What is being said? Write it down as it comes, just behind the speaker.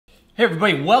Hey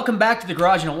everybody, welcome back to the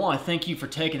garage, and I want to thank you for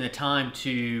taking the time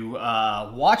to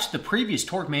watch the previous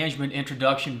torque management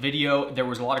introduction video. There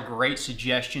was a lot of great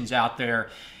suggestions out there,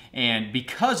 and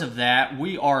because of that,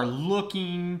 we are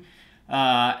looking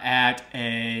at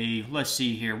a, let's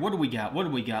see here, what do we got?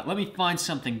 Let me find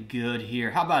something good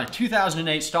here. How about a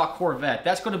 2008 stock Corvette?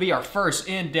 That's going to be our first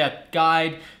in-depth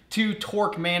guide to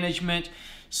torque management.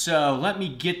 So let me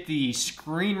get the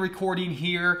screen recording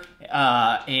here,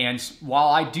 and while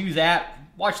I do that,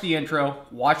 watch the intro,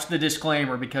 watch the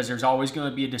disclaimer, because there's always going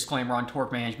to be a disclaimer on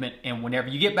torque management, and whenever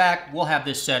you get back, we'll have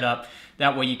this set up.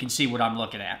 That way you can see what I'm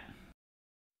looking at.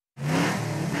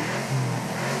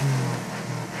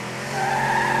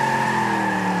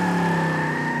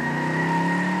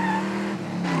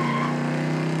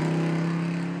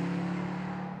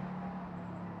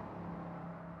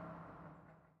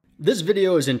 This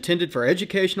video is intended for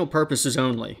educational purposes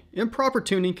only. Improper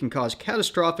tuning can cause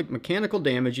catastrophic mechanical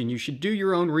damage, and you should do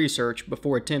your own research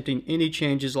before attempting any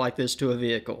changes like this to a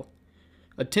vehicle.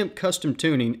 Attempt custom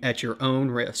tuning at your own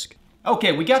risk.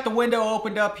 Okay, we got the window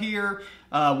opened up here.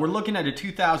 We're looking at a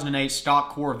 2008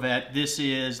 stock Corvette. This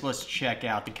is, let's check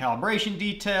out the calibration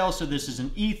details. So this is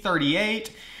an E38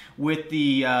 with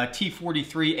the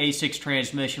T43 A6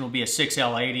 transmission. Will be a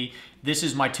 6L80. This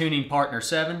is my tuning partner,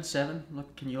 Seven.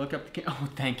 Look, can you look up the, oh,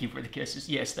 thank you for the kisses.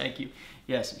 Yes, thank you.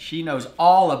 Yes, she knows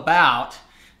all about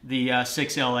the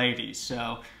 6L80s.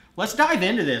 So let's dive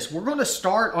into this. We're going to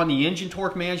start on the engine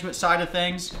torque management side of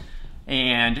things.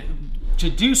 And to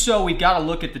do so, we've got to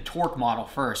look at the torque model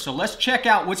first. So let's check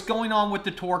out what's going on with the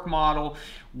torque model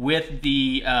with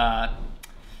the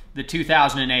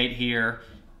 2008 here.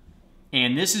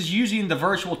 And this is using the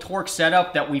virtual torque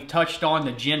setup that we've touched on,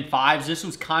 the Gen 5s. This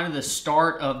was kind of the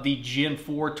start of the Gen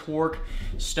 4 torque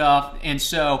stuff. And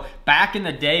so back in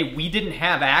the day, we didn't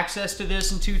have access to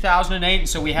this in 2008. And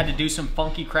so we had to do some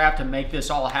funky crap to make this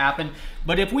all happen.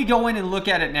 But if we go in and look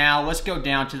at it now, let's go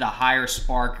down to the higher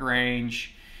spark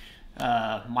range.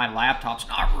 My laptop's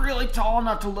not really tall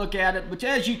enough to look at it, but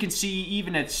as you can see,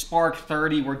 even at spark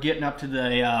 30, we're getting up to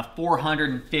the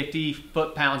 450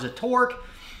 foot-pounds of torque.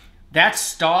 That's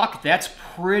stock. That's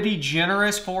pretty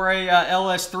generous for a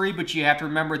LS3, but you have to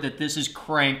remember that this is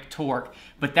crank torque.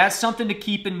 But that's something to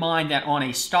keep in mind, that on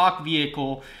a stock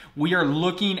vehicle, we are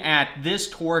looking at this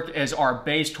torque as our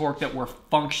base torque that we're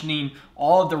functioning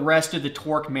all of the rest of the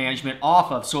torque management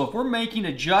off of. So if we're making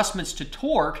adjustments to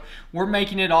torque, we're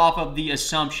making it off of the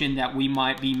assumption that we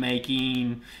might be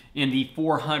making in the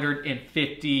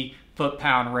 450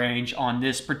 foot-pound range on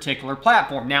this particular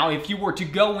platform. Now, if you were to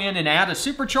go in and add a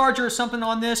supercharger or something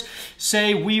on this,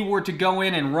 say we were to go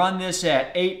in and run this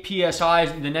at 8 PSI,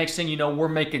 the next thing you know, we're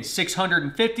making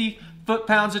 650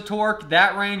 foot-pounds of torque,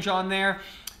 that range on there.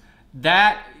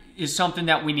 That is something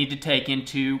that we need to take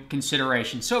into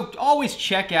consideration. So always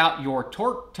check out your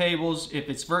torque tables if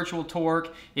it's virtual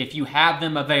torque, if you have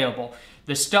them available.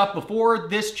 The stuff before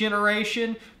this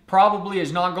generation probably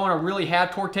is not going to really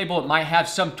have torque table. It might have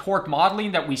some torque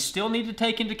modeling that we still need to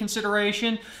take into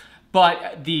consideration,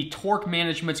 but the torque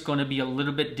management's going to be a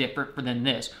little bit different than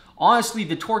this. Honestly,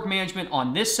 the torque management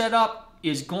on this setup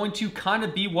is going to kind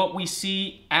of be what we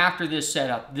see after this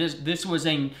setup.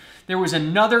 There was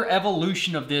another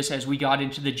evolution of this as we got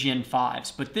into the Gen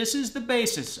 5s, but this is the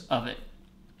basis of it.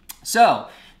 So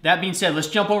that being said, let's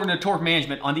jump over to torque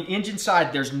management. On the engine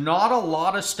side, there's not a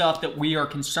lot of stuff that we are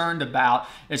concerned about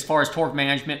as far as torque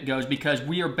management goes, because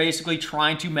we are basically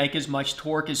trying to make as much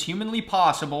torque as humanly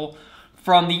possible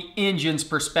from the engine's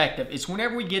perspective. It's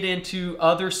whenever we get into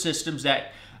other systems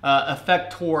that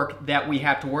affect torque that we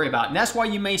have to worry about. And that's why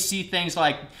you may see things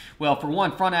like, well, for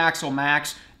one, front axle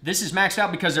max. This is maxed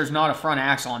out because there's not a front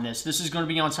axle on this. This is going to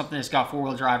be on something that's got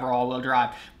four-wheel drive or all-wheel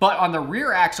drive. But on the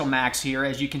rear axle max here,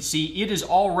 as you can see, it is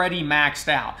already maxed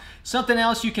out. Something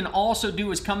else you can also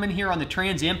do is come in here on the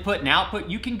trans input and output.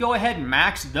 You can go ahead and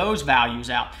max those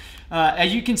values out.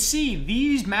 As you can see,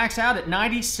 these max out at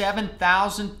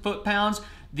 97,000 foot-pounds.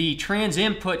 The trans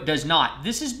input does not.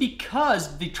 This is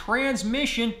because the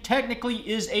transmission technically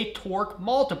is a torque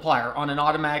multiplier on an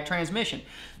automatic transmission.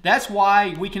 That's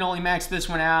why we can only max this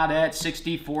one out at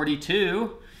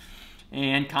 60/42,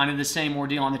 and kind of the same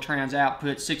ordeal on the trans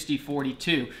output,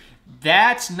 60/42.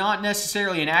 That's not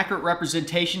necessarily an accurate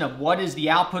representation of what is the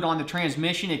output on the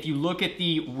transmission. If you look at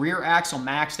the rear axle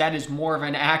max, that is more of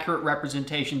an accurate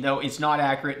representation, though it's not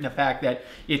accurate in the fact that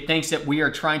it thinks that we are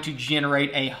trying to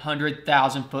generate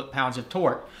 100,000 foot-pounds of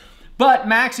torque. But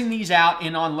maxing these out,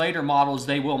 and on later models,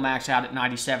 they will max out at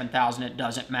 97,000. It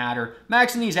doesn't matter.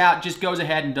 Maxing these out just goes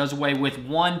ahead and does away with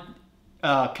one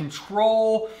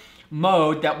control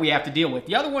mode that we have to deal with.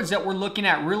 The other ones that we're looking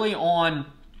at really on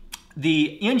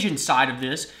the engine side of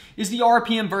this is the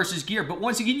RPM versus gear. But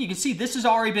once again, you can see this has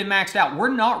already been maxed out. We're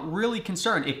not really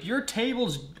concerned. If your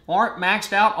tables aren't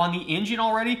maxed out on the engine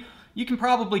already, you can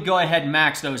probably go ahead and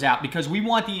max those out because we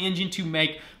want the engine to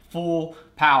make full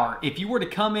power. If you were to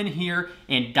come in here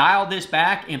and dial this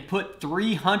back and put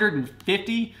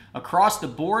 350 across the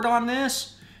board on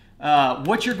this,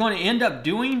 what you're going to end up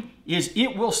doing is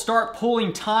it will start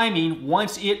pulling timing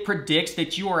once it predicts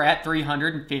that you are at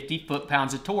 350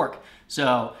 foot-pounds of torque.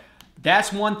 So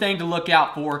that's one thing to look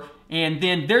out for. And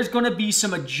then there's going to be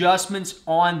some adjustments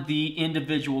on the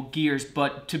individual gears.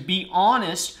 But to be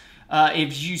honest,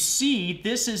 if you see,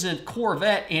 this is a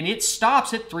Corvette and it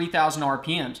stops at 3,000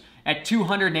 RPMs at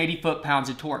 280 foot-pounds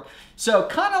of torque. So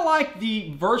kind of like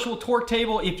the virtual torque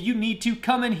table, if you need to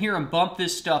come in here and bump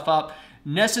this stuff up,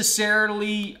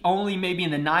 necessarily only maybe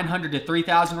in the 900 to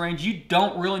 3,000 range, you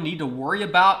don't really need to worry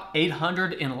about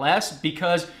 800 and less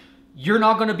because you're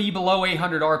not going to be below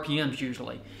 800 RPMs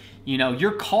usually. You know,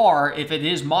 your car, if it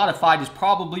is modified, is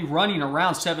probably running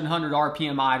around 700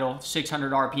 RPM idle,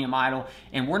 600 RPM idle,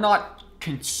 and we're not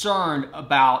concerned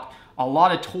about a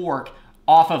lot of torque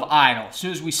off of idle. As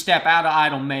soon as we step out of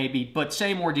idle, maybe, but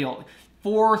same ordeal.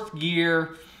 Fourth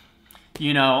gear,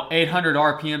 you know, 800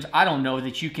 RPMs, I don't know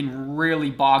that you can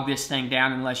really bog this thing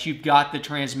down unless you've got the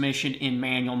transmission in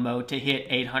manual mode to hit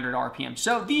 800 RPMs.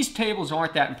 So these tables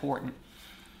aren't that important.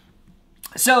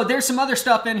 So there's some other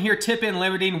stuff in here, tip-in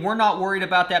limiting. We're not worried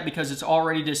about that because it's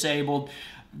already disabled.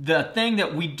 The thing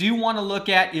that we do want to look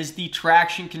at is the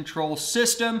traction control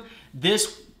system.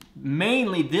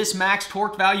 Mainly this max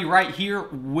torque value right here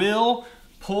will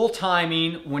pull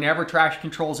timing whenever traction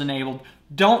control is enabled.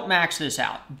 Don't max this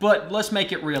out, but let's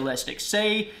make it realistic.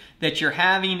 Say that you're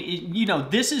having, you know,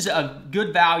 this is a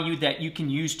good value that you can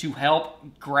use to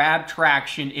help grab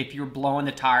traction if you're blowing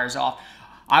the tires off.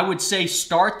 I would say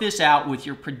start this out with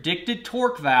your predicted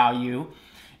torque value.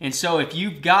 And so if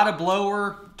you've got a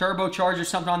blower, turbocharger,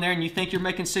 something on there, and you think you're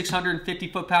making 650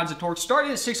 foot-pounds of torque, start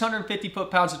it at 650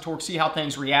 foot-pounds of torque, see how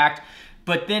things react,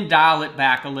 but then dial it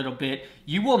back a little bit.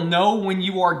 You will know when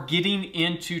you are getting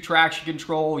into traction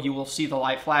control. You will see the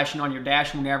light flashing on your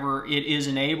dash whenever it is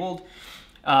enabled.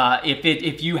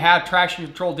 If you have traction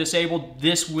control disabled,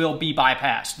 this will be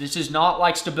bypassed. This is not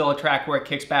like StabiliTrak where it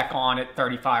kicks back on at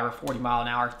 35 or 40 mile an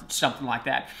hour, something like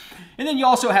that. And then you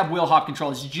also have wheel hop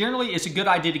control. Generally, it's a good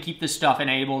idea to keep this stuff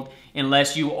enabled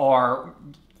unless you are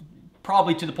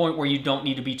probably to the point where you don't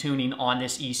need to be tuning on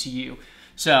this ECU.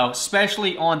 So,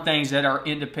 especially on things that are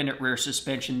independent rear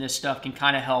suspension, this stuff can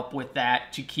kind of help with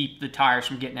that to keep the tires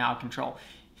from getting out of control.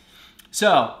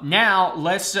 So now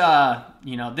let's,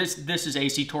 you know, this is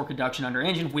AC torque reduction under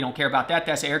engine. We don't care about that.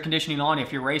 That's air conditioning on.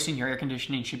 If you're racing, your air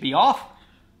conditioning should be off.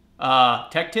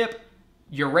 Tech tip,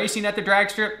 you're racing at the drag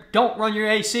strip, don't run your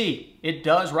AC. It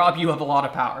does rob you of a lot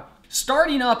of power.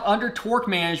 Starting up under torque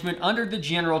management, under the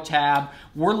general tab,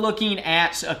 we're looking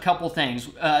at a couple things.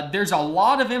 There's a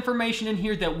lot of information in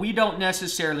here that we don't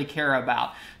necessarily care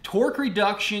about. Torque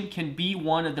reduction can be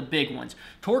one of the big ones.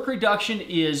 Torque reduction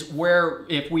is where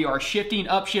if we are shifting,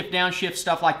 upshift, downshift,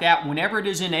 stuff like that, whenever it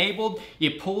is enabled,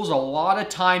 it pulls a lot of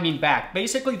timing back.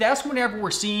 Basically, that's whenever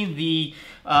we're seeing the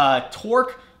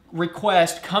torque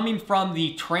request coming from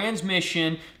the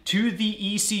transmission to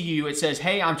the ECU. It says,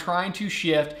 hey, I'm trying to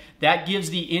shift. That gives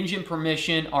the engine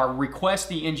permission or requests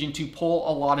the engine to pull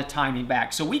a lot of timing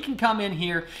back. So we can come in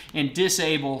here and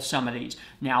disable some of these.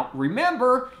 Now,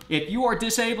 remember, if you are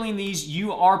disabling these,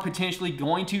 you are potentially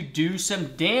going to do some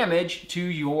damage to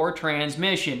your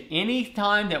transmission.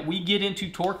 Anytime that we get into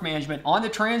torque management on the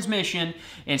transmission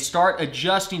and start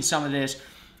adjusting some of this,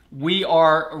 we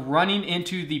are running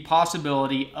into the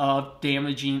possibility of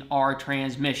damaging our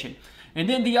transmission. And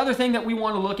then the other thing that we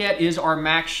want to look at is our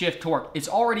max shift torque. It's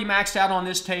already maxed out on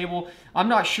this table. I'm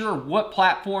not sure what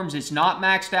platforms it's not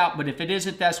maxed out, but if it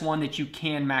isn't, that's one that you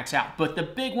can max out. But the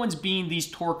big ones being these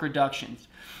torque reductions.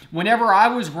 Whenever I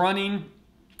was running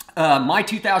my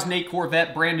 2008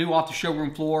 Corvette, brand new off the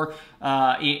showroom floor,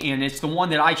 and it's the one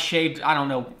that I shaved, I don't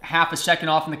know, half a second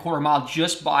off in the quarter mile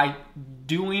just by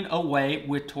doing away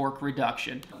with torque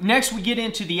reduction. Next, we get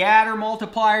into the adder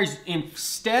multipliers.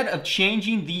 Instead of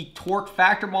changing the torque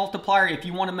factor multiplier, if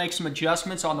you want to make some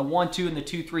adjustments on the 1.2 and the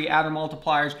 2.3 adder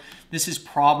multipliers, this is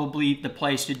probably the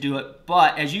place to do it.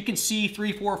 But as you can see,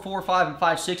 3, 4, 4, 5, and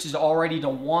 5, 6 is already to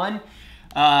 1.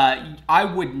 I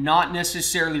would not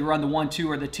necessarily run the 1.2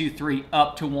 or the 2.3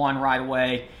 up to 1 right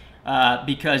away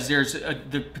because there's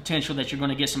the potential that you're going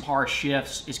to get some harsh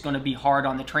shifts. It's going to be hard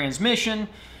on the transmission.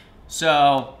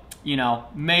 So you know,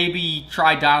 maybe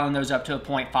try dialing those up to a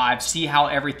 0.5, see how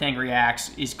everything reacts.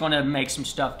 It's going to make some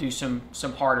stuff do some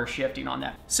harder shifting on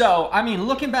that. So, I mean,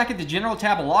 looking back at the general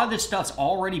tab, a lot of this stuff's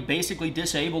already basically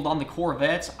disabled on the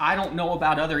Corvettes. I don't know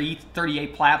about other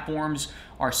E38 platforms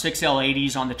or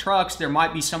 6L80s on the trucks. There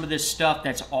might be some of this stuff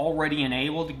that's already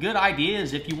enabled. The good idea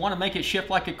is if you want to make it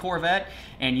shift like a Corvette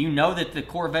and you know that the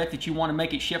Corvette that you want to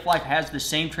make it shift like has the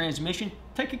same transmission,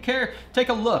 take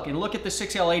a look at the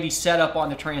 6L80 setup on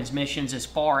the transmissions as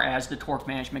far as the torque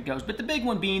management goes. But the big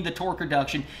one being the torque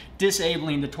reduction,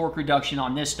 disabling the torque reduction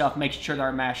on this stuff, making sure that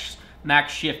our max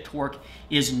shift torque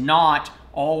is not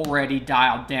already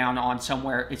dialed down on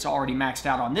somewhere. It's already maxed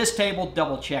out on this table.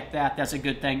 Double check that. That's a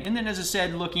good thing. And then, as I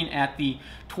said, looking at the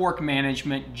torque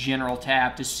management general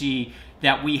tab to see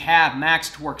that we have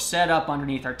max torque set up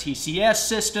underneath our TCS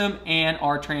system and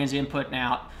our trans input and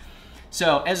out.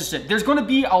 So, as I said, there's going to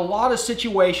be a lot of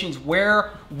situations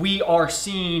where we are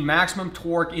seeing maximum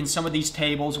torque in some of these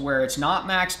tables where it's not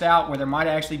maxed out, where there might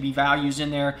actually be values in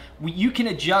there. You can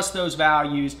adjust those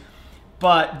values,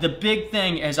 but the big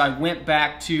thing, as I went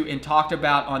back to and talked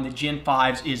about on the Gen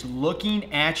 5s, is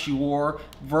looking at your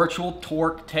virtual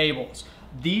torque tables.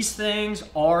 These things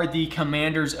are the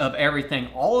commanders of everything.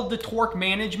 All of the torque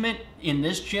management in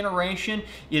this generation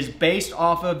is based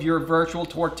off of your virtual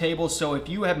torque tables. So if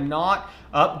you have not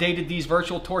updated these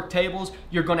virtual torque tables,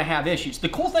 you're going to have issues. The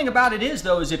cool thing about it is,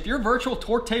 though, is if your virtual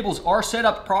torque tables are set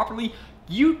up properly,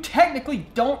 you technically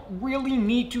don't really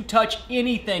need to touch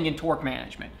anything in torque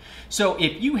management. So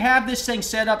if you have this thing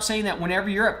set up saying that whenever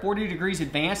you're at 40 degrees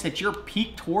advanced that your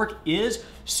peak torque is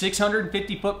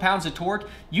 650 foot-pounds of torque,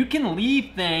 you can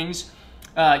leave things,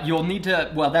 you'll need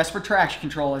to, well, that's for traction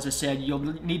control, as I said, you'll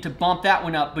need to bump that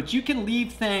one up, but you can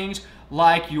leave things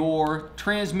like your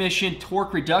transmission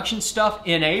torque reduction stuff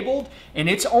enabled, and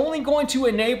it's only going to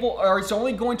enable, or it's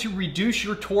only going to reduce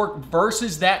your torque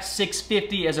versus that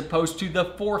 650 as opposed to the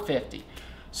 450.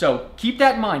 So keep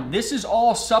that in mind. This is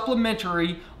all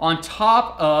supplementary on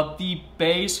top of the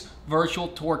base virtual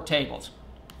torque tables.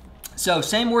 So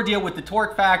same ordeal with the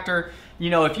torque factor. You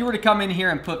know, if you were to come in here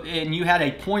and you had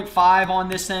a 0.5 on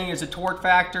this thing as a torque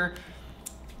factor,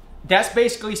 that's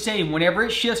basically saying whenever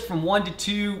it shifts from 1 to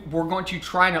 2, we're going to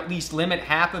try and at least limit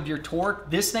half of your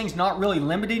torque. This thing's not really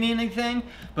limiting anything,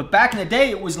 but back in the day,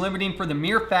 it was limiting for the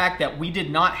mere fact that we did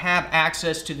not have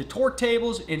access to the torque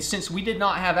tables, and since we did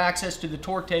not have access to the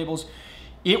torque tables,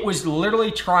 it was literally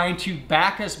trying to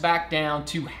back us back down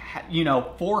to, you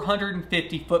know,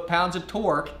 450 foot-pounds of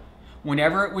torque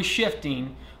whenever it was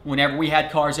shifting, whenever we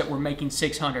had cars that were making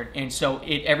 600. And so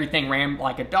everything ran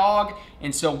like a dog,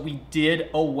 and so we did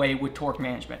away with torque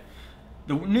management.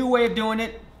 The new way of doing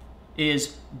it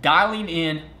is dialing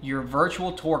in your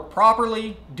virtual torque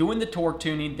properly, doing the torque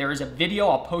tuning. There is a video,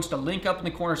 I'll post a link up in the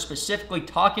corner specifically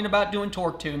talking about doing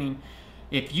torque tuning.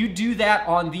 If you do that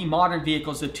on the modern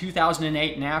vehicles, the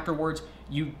 2008 and afterwards,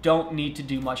 you don't need to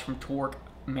do much from torque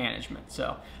management.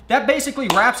 So that basically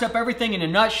wraps up everything in a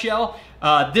nutshell.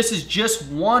 This is just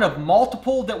one of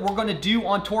multiple that we're going to do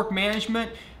on torque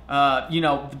management. You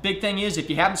know, the big thing is, if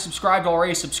you haven't subscribed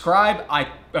already, subscribe. I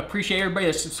appreciate everybody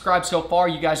that's subscribed so far.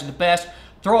 You guys are the best.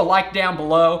 Throw a like down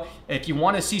below. If you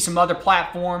want to see some other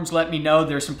platforms, let me know.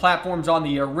 There's some platforms on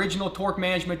the original torque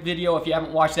management video, if you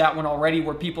haven't watched that one already,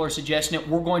 where people are suggesting it.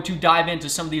 We're going to dive into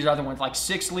some of these other ones, like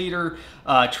 6-liter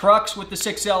trucks with the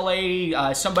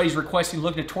 6L80. Somebody's requesting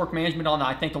looking at torque management on,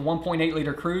 I think, the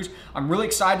 1.8-liter Cruise. I'm really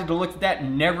excited to look at that.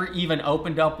 Never even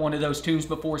opened up one of those tunes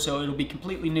before, so it'll be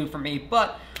completely new for me,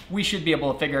 but we should be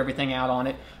able to figure everything out on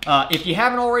it. If you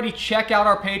haven't already, check out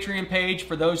our Patreon page.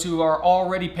 For those who are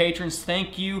already patrons,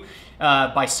 thank you.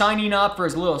 By signing up for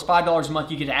as little as $5 a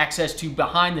month, you get access to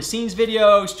behind-the-scenes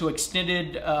videos, to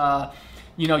extended,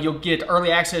 you know, you'll get early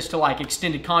access to like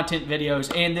extended content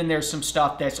videos, and then there's some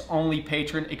stuff that's only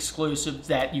patron exclusive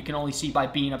that you can only see by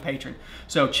being a patron.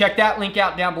 So check that link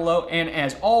out down below, and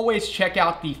as always, check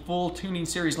out the full tuning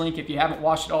series link if you haven't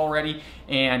watched it already.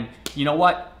 And you know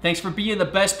what? Thanks for being the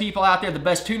best people out there, the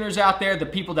best tuners out there, the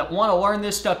people that want to learn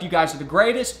this stuff. You guys are the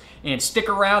greatest, and stick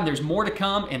around. There's more to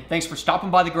come, and thanks for stopping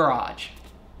by the garage.